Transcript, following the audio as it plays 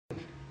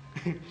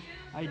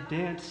I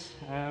dance.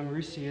 I'm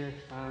Rusier.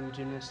 I'm a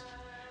gymnast,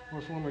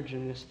 or former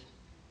gymnast.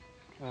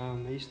 I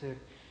used to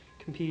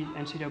compete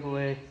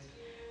NCAA,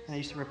 and I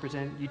used to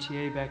represent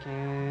UTA back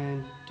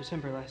in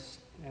December last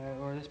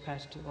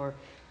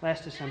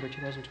December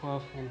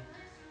 2012, and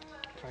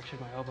fractured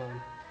my elbow.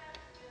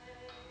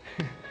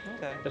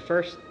 Okay. The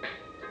first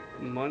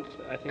month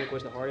I think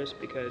was the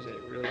hardest because it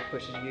really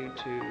pushes you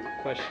to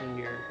question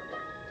your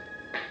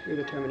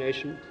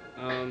determination.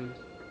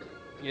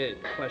 It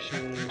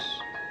questions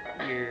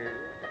your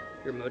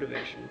your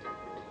motivation,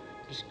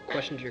 just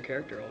questions your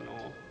character all in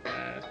all.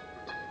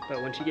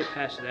 But once you get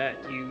past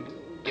that, you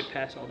get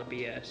past all the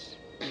BS.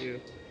 You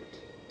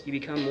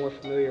become more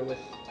familiar with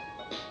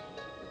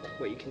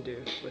what you can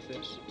do with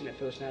this, and it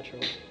feels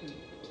natural.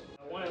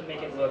 I want to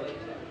make it look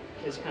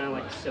it's kind of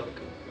like silk.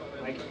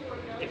 Like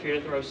if you're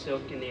to throw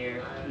silk in the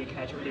air, you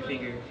catch it with your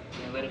finger,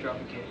 and you let it drop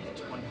again.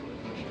 It's one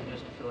fluid motion. It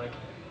doesn't feel like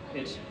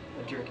it's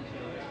a jerky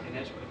feeling, and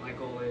that's what my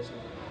goal is. And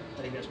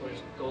I think that's what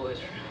his goal is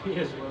for me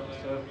as well.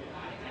 So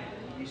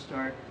you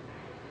start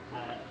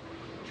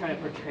trying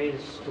to portray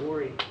the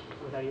story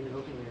without even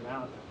opening your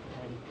mouth,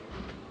 and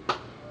I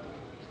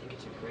think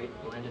it's a great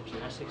blend of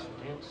gymnastics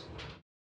and dance.